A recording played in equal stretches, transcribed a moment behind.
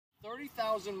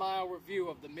30,000 mile review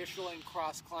of the Michelin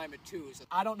CrossClimate 2s.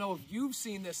 I don't know if you've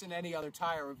seen this in any other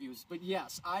tire reviews, but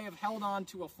yes, I have held on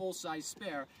to a full-size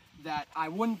spare that I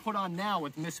wouldn't put on now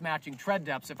with mismatching tread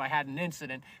depths if I had an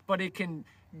incident, but it can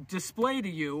display to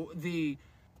you the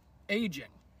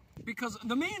aging. Because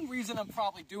the main reason I'm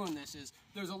probably doing this is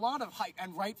there's a lot of hype,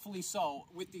 and rightfully so,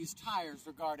 with these tires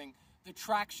regarding the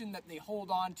traction that they hold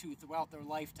on to throughout their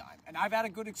lifetime. And I've had a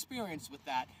good experience with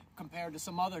that compared to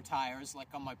some other tires, like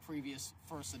on my previous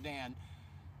first sedan,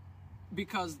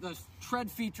 because the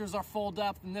tread features are full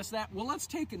depth and this, that. Well, let's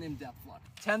take an in-depth look.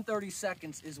 10-30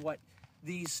 seconds is what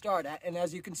these start at, and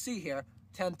as you can see here,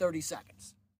 10-30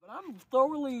 seconds. But I'm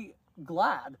thoroughly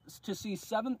glad to see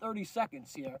 7-30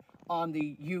 seconds here on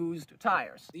the used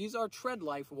tires. These are tread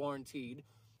life warranted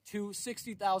to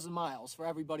 60,000 miles, for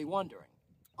everybody wondering.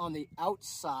 On the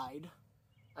outside,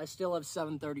 I still have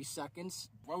 7-30 seconds.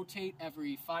 Rotate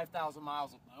every 5,000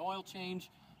 miles with my oil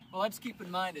change. Well, let's keep in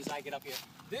mind as I get up here,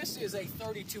 this is a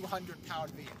 3,200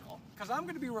 pound vehicle, because I'm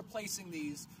going to be replacing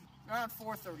these around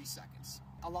 4:30 seconds.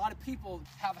 A lot of people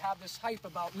have had this hype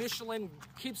about Michelin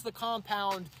keeps the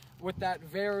compound with that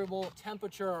variable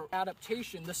temperature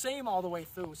adaptation the same all the way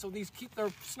through, so these keep their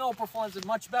snow performance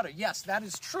much better. Yes, that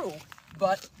is true,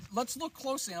 but let's look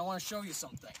closely. I want to show you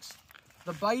some things.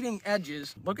 The biting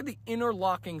edges, look at the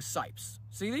interlocking sipes.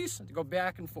 See these? They go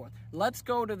back and forth. Let's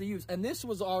go to the use, and this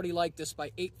was already like this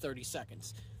by 8:30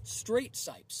 seconds. Straight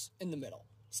sipes in the middle.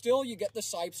 Still, you get the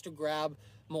sipes to grab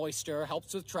moisture,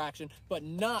 helps with traction, but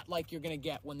not like you're gonna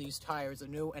get when these tires are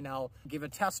new, and I'll give a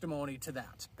testimony to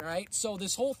that, all right? So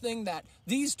this whole thing that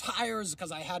these tires,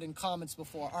 because I had in comments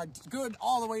before, are good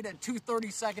all the way to 2:30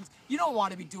 seconds. You don't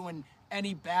want to be doing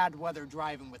any bad weather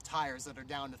driving with tires that are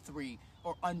down to 3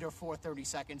 or under 4:30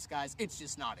 seconds, guys. It's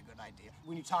just not a good idea.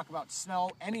 When you talk about snow,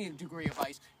 any degree of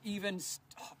ice, even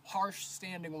harsh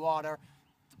standing water,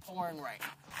 the pouring rain.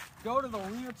 Go to the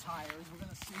rear tires, we're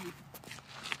gonna see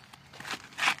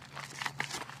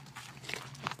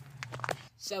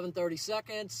 7:30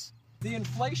 seconds. The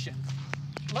inflation.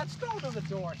 Let's go to the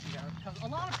door here, because a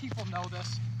lot of people know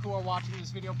this who are watching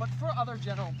this video, but for other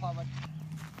general public,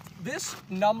 this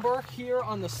number here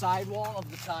on the sidewall of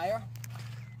the tire,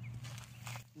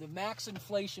 the max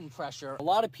inflation pressure, a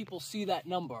lot of people see that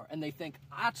number and they think,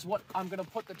 that's what I'm gonna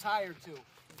put the tire to.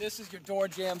 This is your door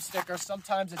jamb sticker.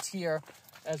 Sometimes it's here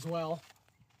as well,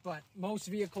 but most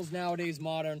vehicles nowadays,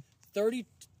 modern,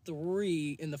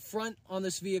 33 in the front on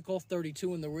this vehicle,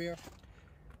 32 in the rear.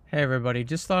 Hey everybody,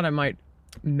 just thought I might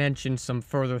mention some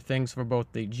further things for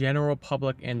both the general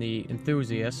public and the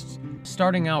enthusiasts.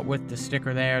 Starting out with the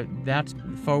sticker there, that's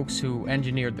folks who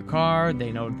engineered the car.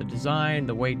 They know the design,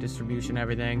 the weight distribution,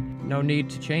 everything. No need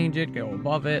to change it, go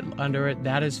above it, under it.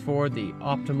 That is for the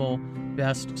optimal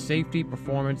best safety,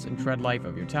 performance, and tread life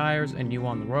of your tires and you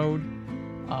on the road.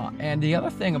 And the other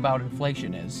thing about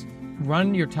inflation is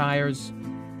run your tires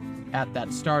at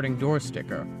that starting door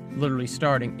sticker, literally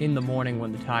starting in the morning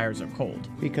when the tires are cold.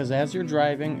 Because as you're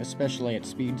driving, especially at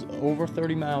speeds over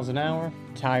 30 miles an hour,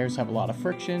 tires have a lot of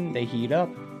friction, they heat up,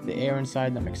 the air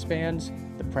inside them expands,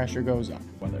 the pressure goes up.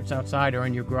 Whether it's outside or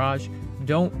in your garage,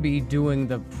 don't be doing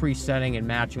the presetting and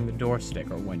matching the door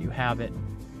sticker when you have it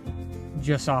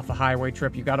just off a highway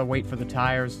trip. You gotta wait for the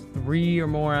tires 3 or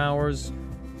more hours,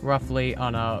 roughly,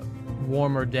 on a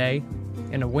warmer day.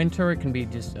 In a winter, it can be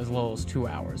just as little as 2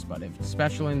 hours, but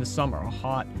especially in the summer, a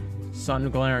hot,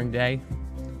 sun-glaring day,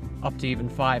 up to even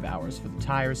 5 hours for the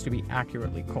tires to be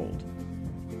accurately cold.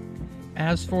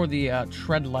 As for the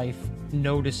tread life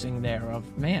noticing there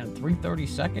of, man, 3:30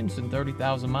 seconds and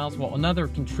 30,000 miles, well, another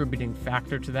contributing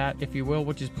factor to that, if you will,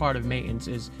 which is part of maintenance,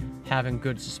 is having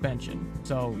good suspension.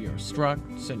 So your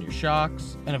struts and your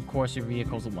shocks, and of course your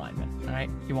vehicle's alignment, all right?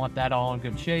 You want that all in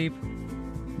good shape.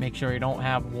 Make sure you don't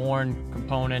have worn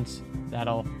components.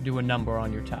 That'll do a number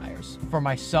on your tires. For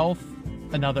myself,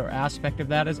 another aspect of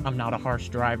that is I'm not a harsh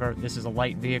driver. This is a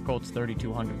light vehicle, it's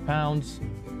 3,200 pounds,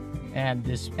 and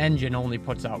this engine only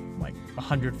puts out like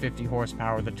 150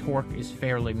 horsepower. The torque is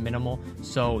fairly minimal,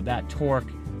 so that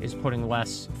torque is putting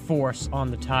less force on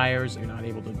the tires. You're not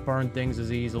able to burn things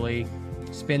as easily,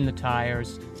 spin the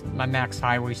tires. My max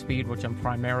highway speed, which I'm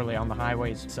primarily on the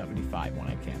highway, is 75 when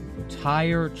I can.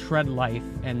 Tire tread life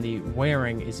and the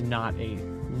wearing is not a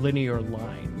linear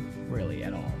line really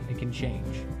at all. It can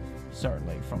change,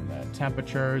 certainly, from the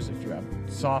temperatures. If you have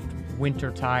soft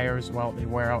winter tires, well, they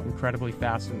wear out incredibly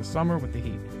fast in the summer with the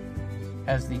heat.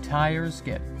 As the tires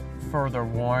get further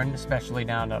worn, especially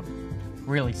down to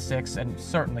really 6 and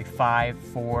certainly 5,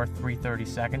 4, 3:30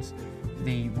 seconds,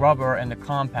 the rubber and the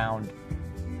compound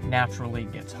naturally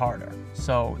gets harder,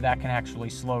 so that can actually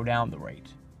slow down the rate.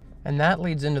 And that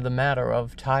leads into the matter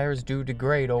of tires do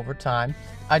degrade over time.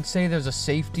 I'd say there's a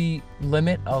safety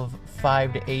limit of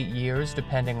 5 to 8 years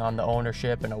depending on the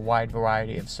ownership and a wide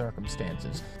variety of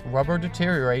circumstances. Rubber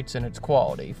deteriorates in its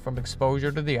quality from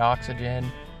exposure to the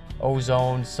oxygen,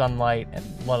 ozone, sunlight, and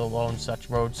let alone such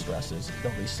road stresses.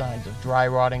 There'll be signs of dry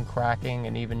rotting, cracking,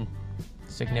 and even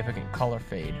significant color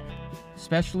fade,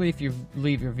 especially if you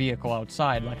leave your vehicle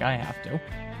outside like I have to.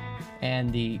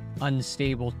 And the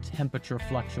unstable temperature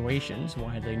fluctuations,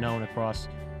 widely known across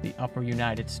the upper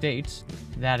United States,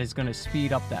 that is going to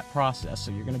speed up that process.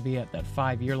 So you're going to be at that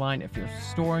 5-year line. If you're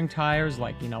storing tires,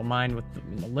 like, mine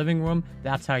in the living room,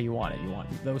 that's how you want it. You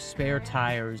want those spare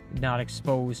tires not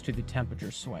exposed to the temperature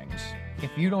swings.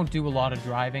 If you don't do a lot of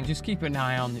driving, just keep an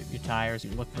eye on your tires. You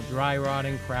look for dry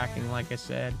rotting, cracking, like I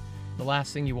said. The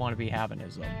last thing you want to be having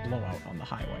is a blowout on the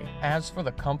highway. As for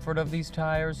the comfort of these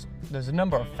tires, there's a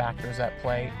number of factors at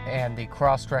play, and the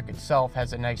Crosstrek itself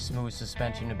has a nice smooth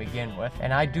suspension to begin with.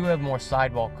 And I do have more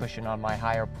sidewall cushion on my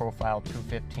higher profile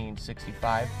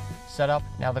 215/65 setup.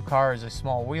 Now the car is a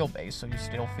small wheelbase, so you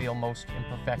still feel most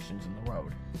imperfections in the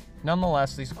road.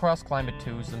 Nonetheless, these CrossClimate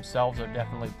 2s themselves are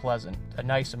definitely pleasant, a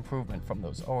nice improvement from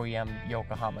those OEM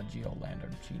Yokohama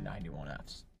Geolandar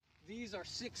G91Fs. These are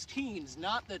 16s,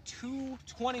 not the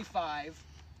 225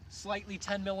 slightly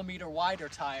 10 millimeter wider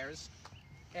tires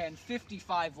and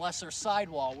 55 lesser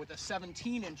sidewall with a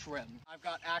 17-inch rim. I've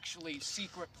got actually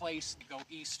secret place to go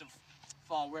east of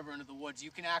Fall River into the woods.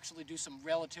 You can actually do some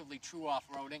relatively true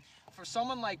off-roading. For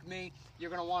someone like me, you're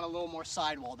going to want a little more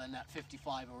sidewall than that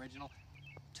 55 original.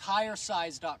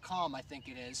 Tiresize.com, I think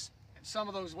it is. And some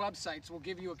of those websites will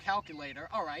give you a calculator.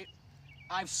 All right.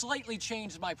 I've slightly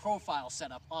changed my profile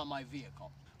setup on my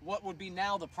vehicle. What would be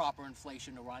now the proper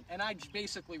inflation to run? And I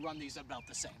basically run these about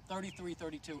the same, 33,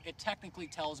 32. It technically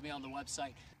tells me on the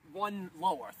website, one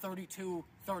lower, 32,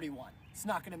 31. It's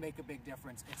not gonna make a big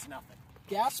difference, it's nothing.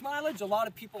 Gas mileage, a lot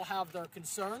of people have their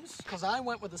concerns because I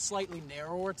went with a slightly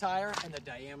narrower tire and the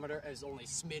diameter is only a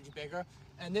smidge bigger.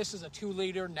 And this is a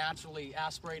 2-liter naturally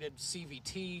aspirated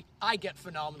CVT. I get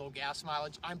phenomenal gas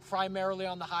mileage. I'm primarily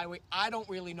on the highway. I don't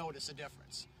really notice a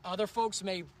difference. Other folks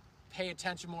may pay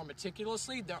attention more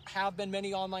meticulously. There have been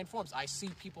many online forums. I see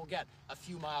people get a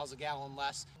few miles a gallon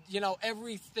less.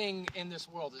 Everything in this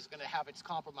world is gonna have its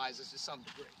compromises to some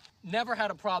degree. Never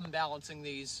had a problem balancing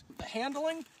these. The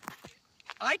handling,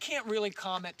 I can't really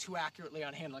comment too accurately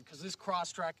on handling because this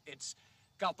Crosstrek, it's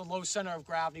got the low center of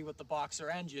gravity with the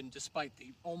boxer engine despite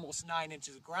the almost 9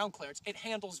 inches of ground clearance. It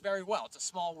handles very well. It's a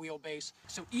small wheelbase.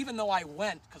 So even though I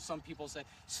went, because some people say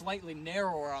slightly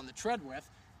narrower on the tread width,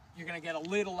 you're gonna get a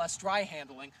little less dry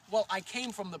handling. Well, I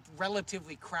came from the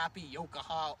relatively crappy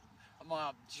Yokohama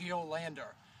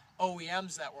Geolandar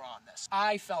OEMs that were on this.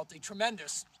 I felt a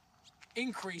tremendous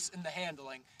increase in the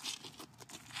handling.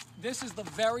 This is the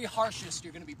very harshest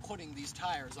you're going to be putting these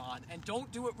tires on, and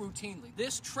don't do it routinely.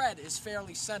 This tread is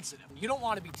fairly sensitive. You don't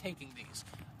want to be taking these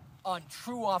on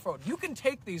true off-road. You can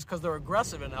take these because they're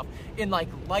aggressive enough in like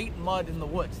light mud in the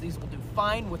woods. These will do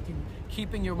fine with you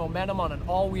keeping your momentum on an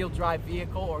all-wheel drive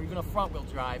vehicle or even a front-wheel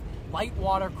drive. Light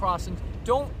water crossings.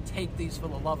 Don't take these for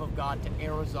the love of God to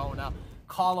Arizona,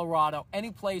 Colorado,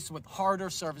 any place with harder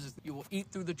surfaces. You will eat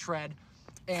through the tread.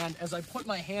 And as I put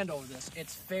my hand over this,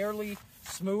 it's fairly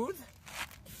smooth.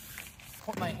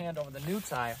 Put my hand over the new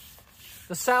tire.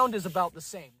 The sound is about the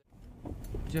same.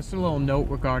 Just a little note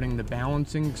regarding the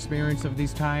balancing experience of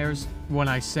these tires. When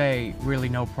I say really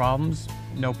no problems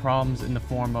in the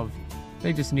form of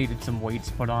they just needed some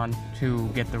weights put on to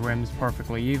get the rims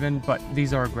perfectly even, but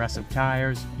these are aggressive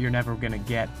tires. You're never gonna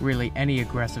get really any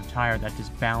aggressive tire that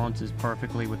just balances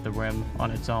perfectly with the rim on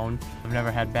its own. I've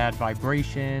never had bad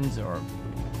vibrations or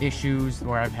issues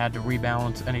where I've had to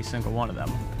rebalance any single one of them.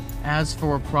 As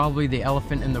for probably the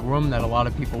elephant in the room that a lot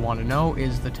of people want to know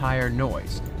is the tire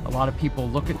noise. A lot of people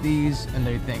look at these and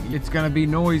they think it's gonna be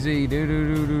noisy,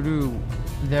 do-do-do-do-do.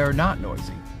 They're not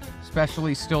noisy,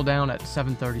 especially still down at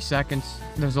 730 seconds.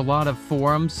 There's a lot of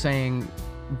forums saying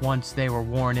once they were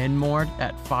worn in more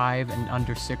at 5 and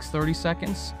under 630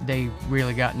 seconds, they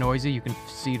really got noisy. You can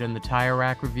see it in the tire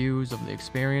rack reviews of the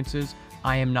experiences.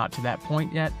 I am not to that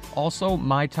point yet. Also,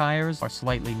 my tires are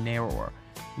slightly narrower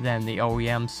than the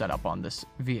OEM setup on this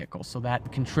vehicle, so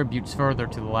that contributes further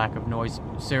to the lack of noise.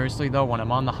 Seriously though, when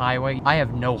I'm on the highway, I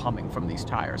have no humming from these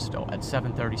tires still at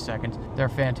 730 seconds. They're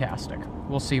fantastic.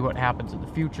 We'll see what happens in the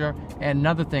future. And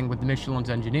another thing with Michelin's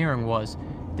engineering was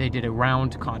they did a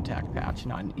round contact patch,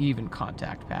 not an even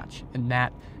contact patch. And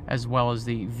that, as well as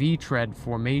the V-tread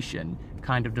formation,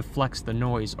 kind of deflects the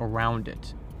noise around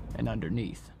it and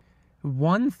underneath.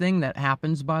 One thing that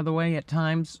happens, by the way, at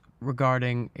times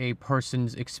regarding a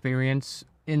person's experience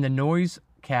in the noise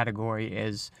category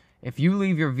is if you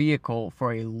leave your vehicle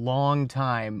for a long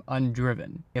time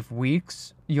undriven, if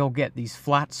weeks, you'll get these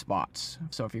flat spots.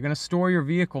 So if you're going to store your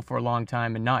vehicle for a long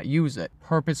time and not use it,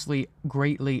 purposely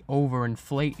greatly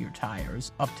overinflate your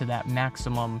tires up to that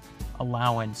maximum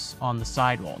allowance on the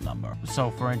sidewall number.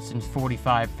 So for instance,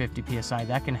 45, 50 PSI,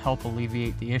 that can help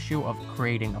alleviate the issue of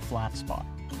creating a flat spot.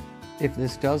 If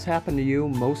this does happen to you,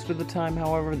 most of the time,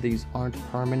 however, these aren't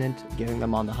permanent. Getting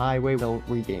them on the highway, they'll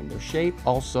regain their shape.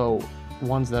 Also,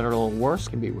 ones that are a little worse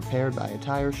can be repaired by a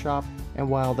tire shop. And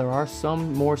while there are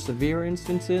some more severe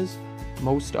instances,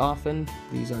 most often,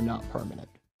 these are not permanent.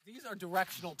 These are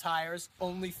directional tires,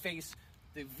 only face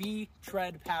the V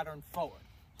tread pattern forward.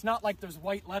 It's not like there's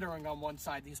white lettering on one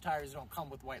side. These tires don't come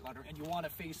with white lettering, and you want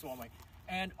to face one way.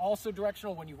 And also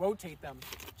directional, when you rotate them,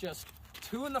 just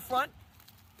 2 in the front,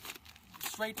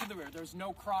 straight to the rear. There's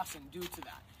no crossing due to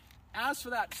that. As for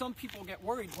that, some people get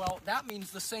worried, well, that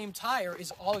means the same tire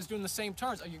is always doing the same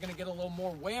turns. Are you going to get a little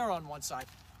more wear on one side?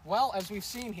 Well, as we've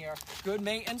seen here, good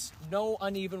maintenance, no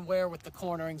uneven wear with the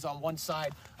cornerings on one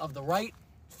side of the right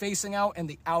facing out and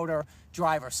the outer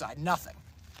driver's side, nothing.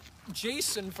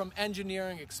 Jason from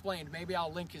Engineering Explained, maybe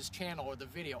I'll link his channel or the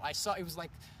video. I saw it was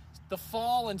like the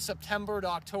fall in September to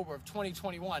October of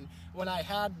 2021 when I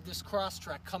had this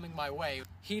Crosstrek coming my way.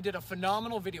 He did a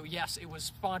phenomenal video. Yes, it was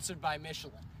sponsored by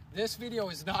Michelin. This video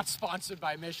is not sponsored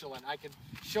by Michelin. I can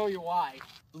show you why.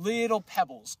 Little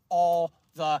pebbles all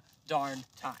the darn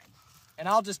time. And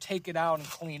I'll just take it out and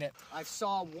clean it. I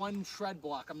saw one tread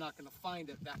block, I'm not gonna find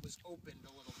it, that was opened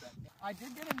a little bit. I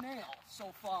did get a nail so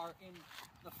far in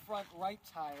the front right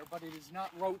tire, but it is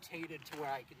not rotated to where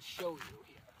I can show you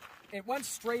here. It went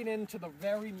straight into the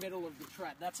very middle of the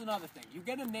tread. That's another thing. You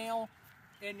get a nail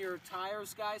in your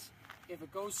tires, guys, if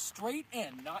it goes straight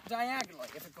in, not diagonally,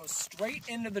 if it goes straight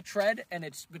into the tread and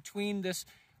it's between this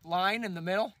line in the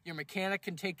middle, your mechanic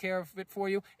can take care of it for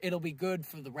you. It'll be good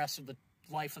for the rest of the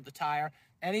life of the tire.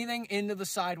 Anything into the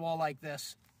sidewall like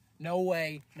this, no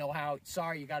way, no how.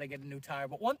 Sorry, you got to get a new tire.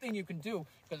 But one thing you can do,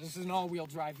 because this is an all-wheel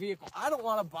drive vehicle, I don't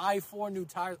want to buy 4 new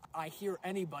tires. I hear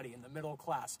anybody in the middle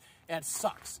class. It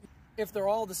sucks. If they're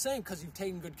all the same because you've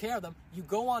taken good care of them, you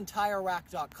go on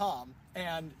TireRack.com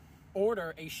and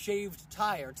order a shaved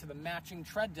tire to the matching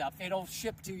tread depth. It'll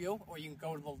ship to you, or you can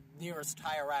go to the nearest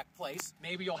Tire Rack place.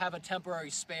 Maybe you'll have a temporary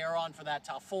spare on for that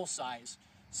full-size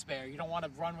spare. You don't want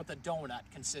to run with a donut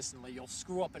consistently. You'll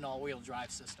screw up an all-wheel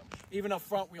drive system. Even a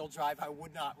front-wheel drive, I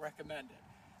would not recommend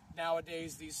it.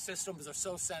 Nowadays, these systems are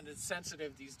so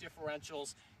sensitive, these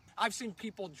differentials. I've seen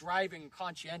people driving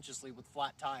conscientiously with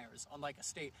flat tires on like a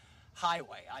state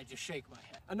highway. I just shake my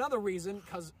head. Another reason,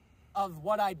 because of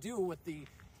what I do with the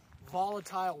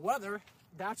volatile weather,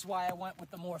 that's why I went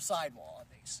with the more sidewall on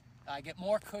these. I get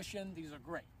more cushion. These are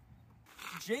great.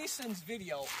 Jason's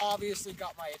video obviously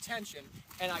got my attention,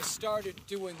 and I started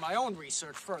doing my own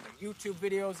research further. YouTube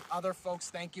videos, other folks,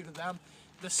 thank you to them.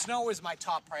 The snow is my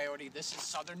top priority. This is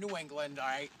southern New England, all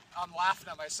right? I'm laughing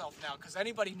at myself now because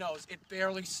anybody knows it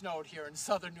barely snowed here in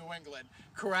southern New England.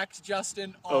 Correct,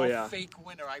 Justin? Oh, yeah. Fake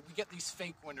winter. We get these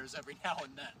fake winters every now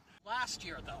and then. Last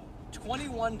year, though,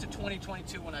 21 to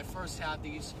 2022, when I first had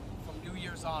these from New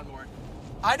Year's onward,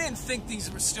 I didn't think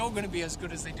these were still going to be as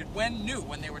good as they did when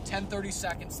they were 10-30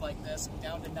 seconds like this,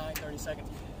 down to 9-30 seconds.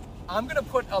 I'm going to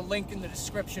put a link in the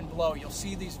description below. You'll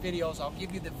see these videos. I'll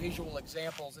give you the visual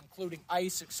examples, including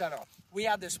ice, etc. We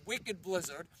had this wicked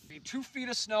blizzard, 2 feet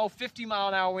of snow,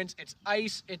 50-mile-an-hour winds. It's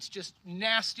ice. It's just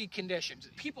nasty conditions.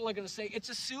 People are going to say, it's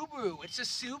a Subaru. It's a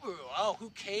Subaru. Oh, who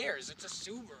cares? It's a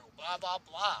Subaru. Blah, blah,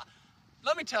 blah.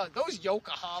 Let me tell you, those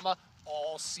Yokohama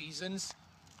all seasons,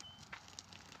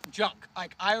 junk.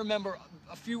 Like, I remember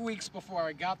a few weeks before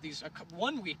I got these,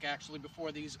 1 week actually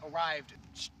before these arrived,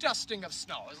 dusting of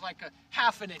snow. It was like a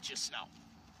 ½ an inch of snow.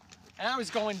 And I was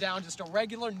going down just a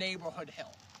regular neighborhood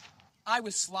hill. I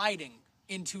was sliding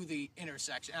into the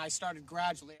intersection, and I started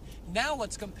gradually. Now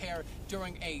let's compare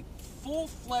during a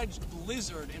full-fledged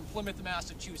blizzard in Plymouth,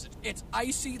 Massachusetts. It's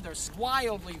icy, there's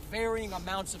wildly varying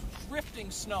amounts of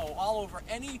drifting snow all over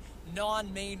any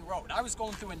non-main road. I was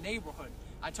going through a neighborhood.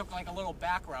 I took like a little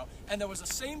back route, and there was the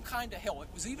same kind of hill. It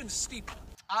was even steeper.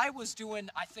 I was doing,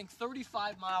 I think,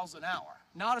 35 miles an hour.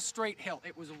 Not a straight hill.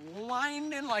 It was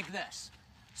winding like this.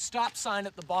 Stop sign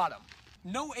at the bottom.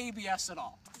 No ABS at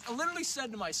all. I literally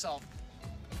said to myself,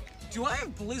 do I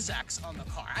have Blizzaks on the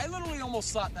car? I literally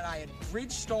almost thought that I had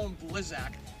Bridgestone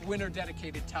Blizzak winter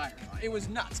dedicated tires. It was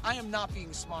nuts. I am not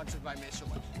being sponsored by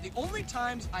Michelin. The only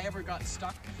times I ever got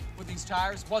stuck with these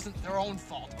tires wasn't their own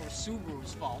fault or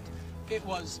Subaru's fault. It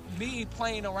was me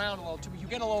playing around a little too much. You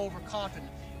get a little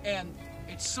overconfident, and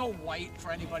It's so white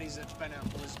for anybody that's been in a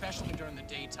blizzard, especially during the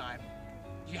daytime.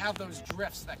 You have those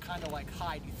drifts that kind of like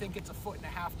hide. You think it's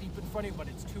 1.5 feet deep in front of you, but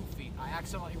it's 2 feet. I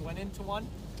accidentally went into one.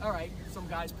 All right, some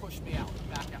guys pushed me out,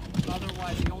 back out.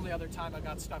 Otherwise, the only other time I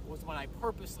got stuck was when I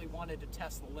purposely wanted to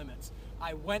test the limits.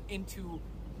 I went into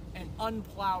an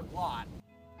unplowed lot,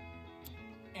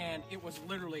 and it was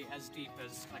literally as deep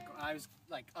as, like, I was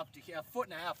like up to here, 1.5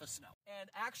 feet of snow. And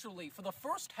actually, for the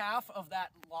first half of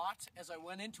that lot, as I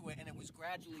went into it and it was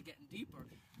gradually getting deeper,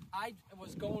 I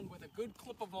was going with a good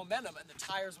clip of momentum and the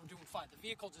tires were doing fine. The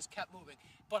vehicle just kept moving.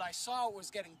 But I saw it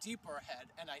was getting deeper ahead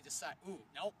and I decided, ooh,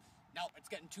 nope, it's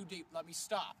getting too deep, let me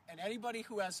stop. And anybody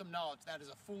who has some knowledge, that is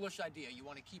a foolish idea. You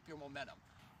want to keep your momentum.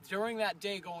 During that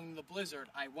day going in the blizzard,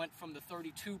 I went from the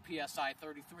 32 PSI,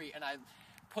 33, and I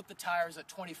put the tires at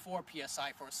 24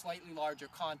 PSI for a slightly larger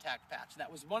contact patch. That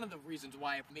was one of the reasons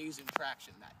why I had amazing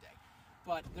traction that day.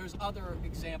 But there's other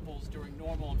examples during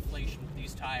normal inflation with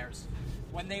these tires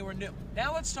when they were new.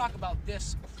 Now let's talk about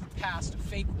this past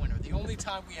fake winter, the only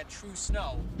time we had true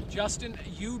snow. Justin,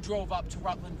 you drove up to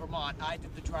Rutland, Vermont. I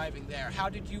did the driving there. How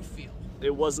did you feel?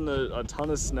 It wasn't a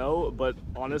ton of snow, but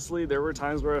honestly, there were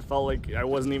times where I felt like I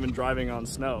wasn't even driving on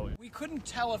snow. We couldn't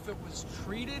tell if it was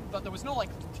treated, but there was no like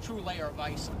true layer of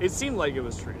ice. It seemed like it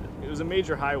was treated. It was a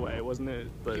major highway, wasn't it?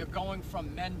 But you're going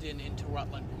from Mendon into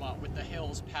Rutland, Vermont, with the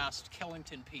hills past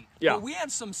Killington Peak. Yeah. Well, we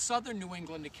had some southern New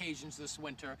England occasions this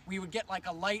winter. We would get like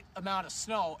a light amount of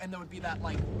snow, and there would be that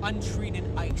like untreated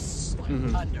ice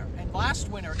like under. And last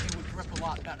winter, it would grip a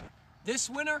lot better. This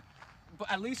winter,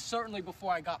 at least certainly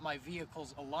before I got my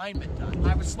vehicle's alignment done,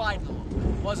 I was sliding a little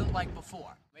bit. It wasn't like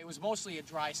before. It was mostly a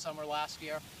dry summer last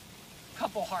year.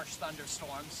 Couple harsh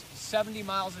thunderstorms, 70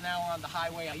 miles an hour on the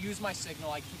highway. I use my signal,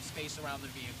 I keep space around the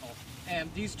vehicle.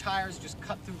 And these tires just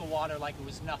cut through the water like it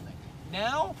was nothing.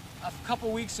 Now, a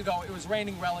couple weeks ago, it was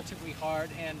raining relatively hard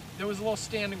and there was a little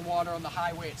standing water on the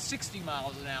highway at 60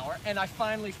 miles an hour, and I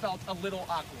finally felt a little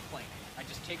aquaplaning. I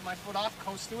just take my foot off,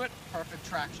 coast through it, perfect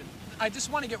traction. I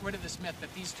just want to get rid of this myth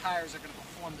that these tires are going to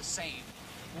perform the same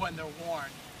when they're worn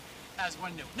as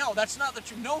when new. No, that's not the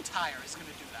truth. No tire is going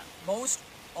to do that. Most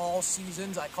all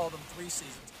seasons, I call them 3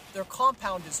 seasons, their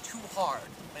compound is too hard.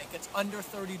 When it gets under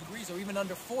 30 degrees or even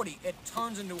under 40, it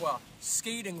turns into a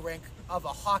skating rink of a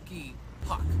hockey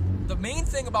puck. The main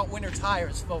thing about winter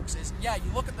tires, folks, is, yeah,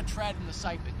 you look at the tread and the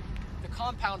siping. The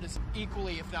compound is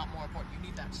equally, if not more important. You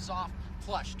need that soft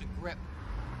plush to grip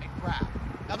and grab.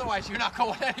 Otherwise, you're not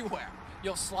going anywhere.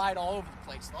 You'll slide all over the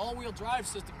place. The all-wheel drive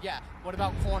system, yeah. What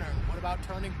about cornering? What about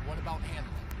turning? What about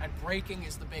handling? And braking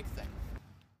is the big thing.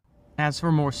 As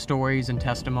for more stories and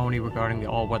testimony regarding the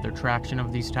all-weather traction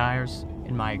of these tires,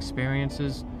 in my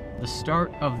experiences, the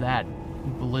start of that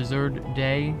blizzard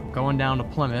day, going down to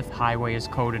Plymouth, highway is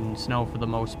coated in snow for the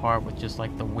most part with just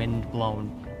like the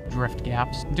wind-blown drift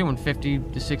gaps. Doing 50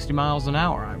 to 60 miles an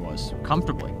hour I was,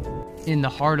 comfortably. In the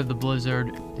heart of the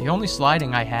blizzard, the only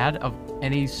sliding I had of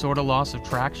any sort of loss of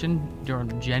traction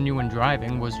during genuine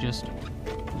driving was just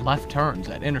left turns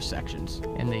at intersections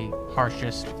in the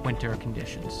harshest winter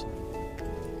conditions.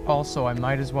 Also, I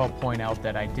might as well point out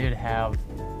that I did have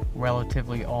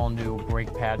relatively all-new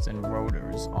brake pads and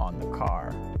rotors on the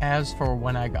car. As for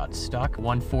when I got stuck,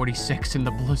 146 in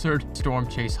the blizzard storm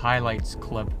chase highlights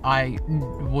clip, I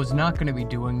was not going to be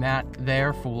doing that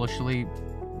there foolishly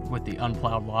with the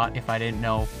unplowed lot. If I didn't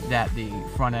know that the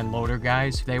front end loader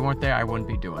guys, they weren't there, I wouldn't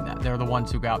be doing that. They're the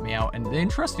ones who got me out. And the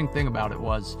interesting thing about it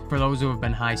was, for those who have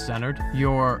been high centered,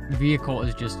 your vehicle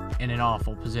is just in an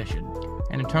awful position.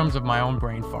 And in terms of my own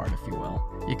brain fart, if you will,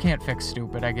 you can't fix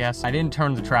stupid, I guess. I didn't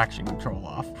turn the traction control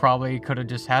off. Probably could have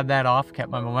just had that off, kept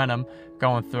my momentum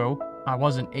going through. I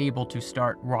wasn't able to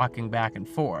start rocking back and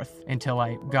forth until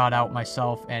I got out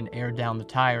myself and aired down the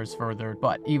tires further.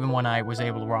 But even when I was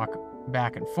able to rock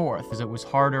back and forth, as it was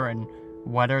harder and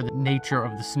wetter, the nature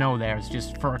of the snow there is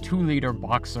just, for a 2-liter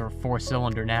Boxer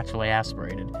 4-cylinder naturally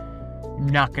aspirated,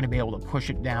 you're not going to be able to push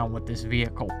it down with this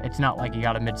vehicle. It's not like you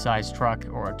got a mid-sized truck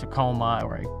or a Tacoma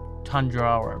or a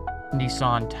Tundra or a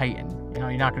Nissan Titan. You know,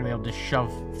 you're not going to be able to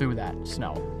shove through that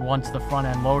snow. Once the front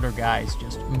end loader guys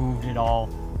just moved it all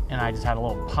and I just had a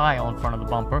little pile in front of the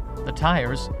bumper, the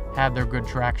tires had their good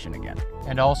traction again.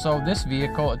 And also, this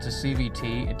vehicle, it's a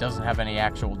CVT, it doesn't have any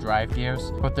actual drive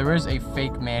gears, but there is a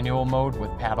fake manual mode with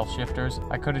paddle shifters.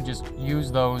 I could have just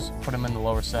used those, put them in the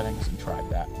lower settings, and tried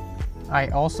that. I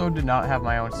also did not have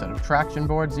my own set of traction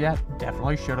boards yet,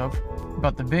 definitely should have.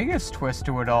 But the biggest twist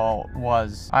to it all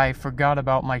was I forgot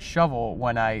about my shovel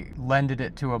when I lended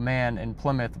it to a man in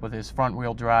Plymouth with his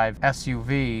front-wheel drive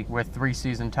SUV with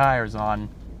 3-season tires on.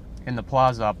 in the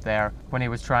plaza up there when he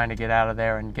was trying to get out of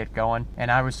there and get going.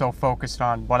 And I was so focused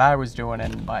on what I was doing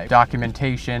and my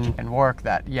documentation and work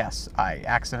that, yes, I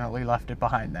accidentally left it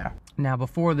behind there. Now,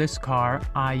 before this car,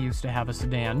 I used to have a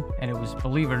sedan, and it was,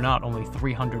 believe it or not, only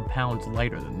 300 pounds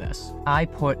lighter than this. I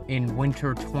put in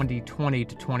winter 2020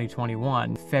 to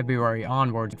 2021, February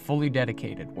onwards, fully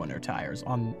dedicated winter tires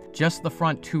on just the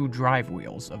front 2 drive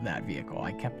wheels of that vehicle.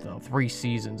 I kept the 3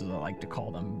 seasons, as I like to call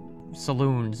them,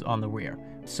 saloons on the rear.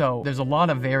 So there's a lot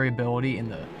of variability in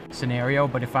the scenario,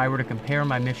 but if I were to compare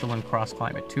my Michelin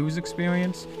CrossClimate 2's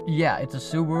experience, yeah, it's a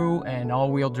Subaru and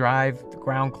all-wheel drive, the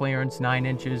ground clearance 9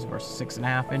 inches versus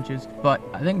 6.5 inches, but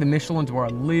I think the Michelins were a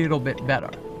little bit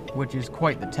better, which is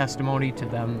quite the testimony to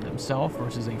them themselves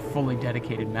versus a fully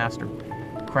dedicated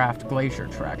Mastercraft Glacier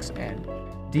Treks. And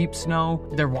deep snow,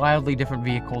 they're wildly different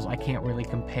vehicles. I can't really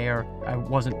compare. I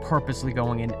wasn't purposely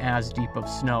going in as deep of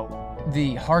snow.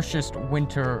 The harshest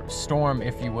winter storm,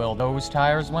 if you will, those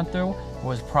tires went through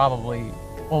was probably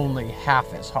only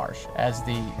half as harsh as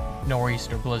the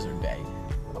nor'easter blizzard day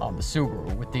on the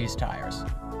Subaru with these tires.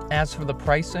 As for the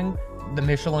pricing, the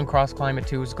Michelin CrossClimate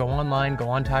 2s, go online, go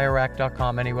on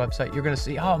TireRack.com, any website, you're gonna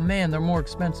see, oh man, they're more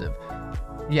expensive.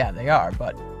 Yeah, they are,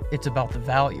 but it's about the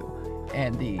value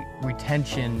and the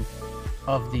retention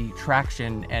of the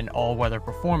traction and all-weather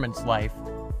performance life.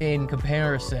 In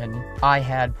comparison, I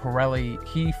had Pirelli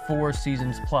Key 4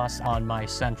 Seasons Plus on my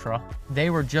Sentra. They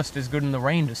were just as good in the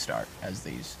rain to start as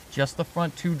these. Just the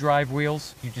front 2 drive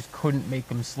wheels, you just couldn't make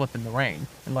them slip in the rain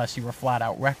unless you were flat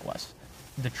out reckless.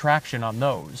 The traction on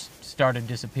those started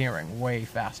disappearing way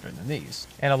faster than these.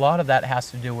 And a lot of that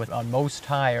has to do with, on most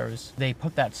tires, they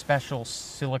put that special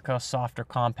silica softer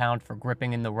compound for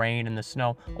gripping in the rain and the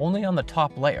snow, only on the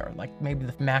top layer, like maybe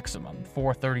the maximum,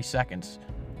 4/30 seconds.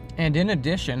 And in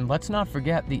addition, let's not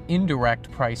forget the indirect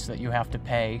price that you have to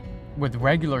pay with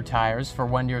regular tires for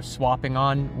when you're swapping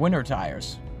on winter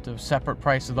tires. The separate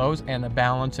price of those and the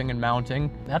balancing and mounting,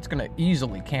 that's going to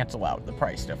easily cancel out the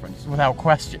price difference without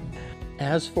question.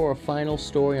 As for a final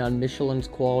story on Michelin's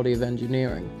quality of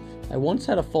engineering, I once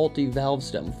had a faulty valve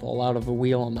stem fall out of a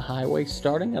wheel on the highway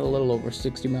starting at a little over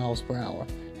 60 miles per hour.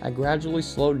 I gradually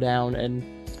slowed down and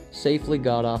safely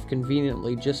got off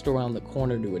conveniently just around the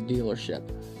corner to a dealership.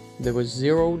 There was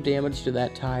 0 damage to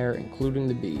that tire, including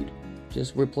the bead.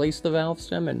 Just replaced the valve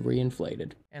stem and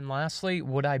reinflated. And lastly,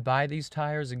 would I buy these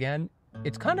tires again?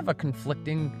 It's kind of a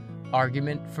conflicting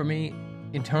argument for me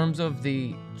in terms of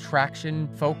the traction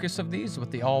focus of these with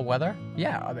the all-weather.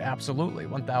 Yeah, absolutely,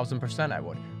 1000% I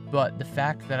would. But the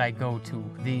fact that I go to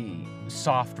the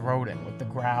soft roading with the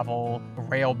gravel,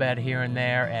 rail bed here and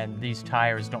there, and these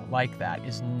tires don't like that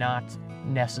is not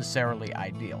necessarily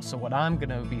ideal. So what I'm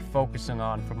gonna be focusing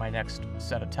on for my next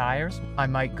set of tires, I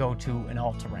might go to an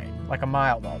all-terrain, like a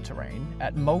mild all-terrain.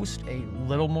 At most, a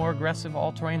little more aggressive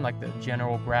all-terrain, like the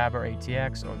General Grabber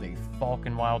ATX or the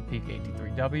Falcon Wild Peak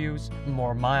AT3Ws.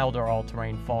 More milder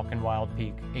all-terrain Falcon Wild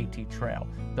Peak AT Trail.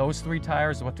 Those 3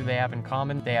 tires, what do they have in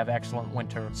common? They have excellent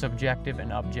winter subjective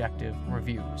and objective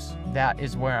reviews. That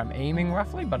is where I'm aiming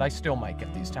roughly, but I still might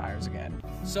get these tires again.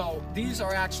 So these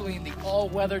are actually in the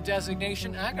all-weather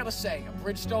designation. And I gotta say,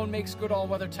 Bridgestone makes good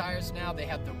all-weather tires now. They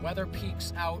have the Weather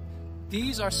Peaks out.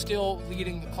 These are still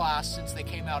leading the class since they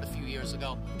came out a few years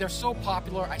ago. They're so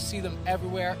popular, I see them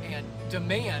everywhere, and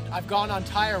demand. I've gone on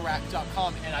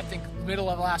TireRack.com, and I think middle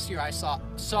of last year I saw,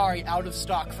 sorry, out of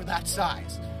stock for that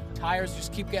size. Tires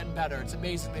just keep getting better. It's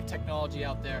amazing the technology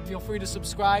out there. Feel free to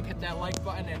subscribe, hit that like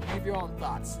button, and leave your own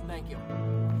thoughts. Thank you.